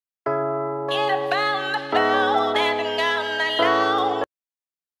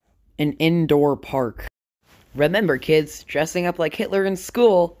An indoor park. Remember, kids, dressing up like Hitler in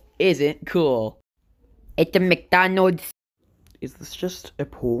school isn't cool. At the McDonald's. Is this just a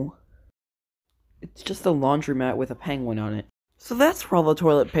pool? It's just a laundromat with a penguin on it. So that's where all the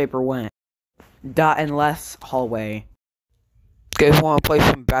toilet paper went. Dot and Les hallway. Guys want to play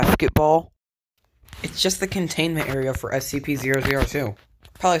some basketball? It's just the containment area for SCP-002.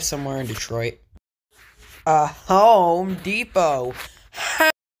 Probably somewhere in Detroit. Home Depot.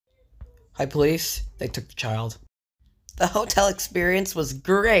 Hi, police. They took the child. The hotel experience was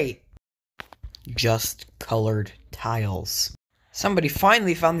great. Just colored tiles. Somebody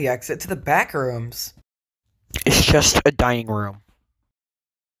finally found the exit to the back rooms. It's just a dining room.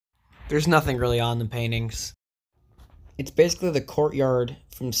 There's nothing really on the paintings. It's basically the courtyard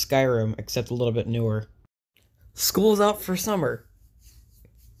from Skyrim, except a little bit newer. School's out for summer.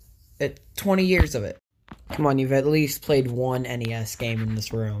 20 years of it. Come on, you've at least played one NES game in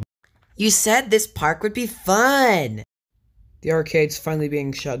this room. You said this park would be fun! The arcade's finally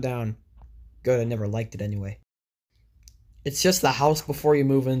being shut down. Good, I never liked it anyway. It's just the house before you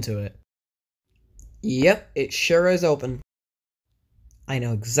move into it. Yep, it sure is open. I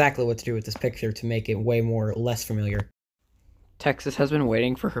know exactly what to do with this picture to make it way less familiar. Texas has been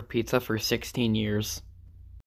waiting for her pizza for 16 years.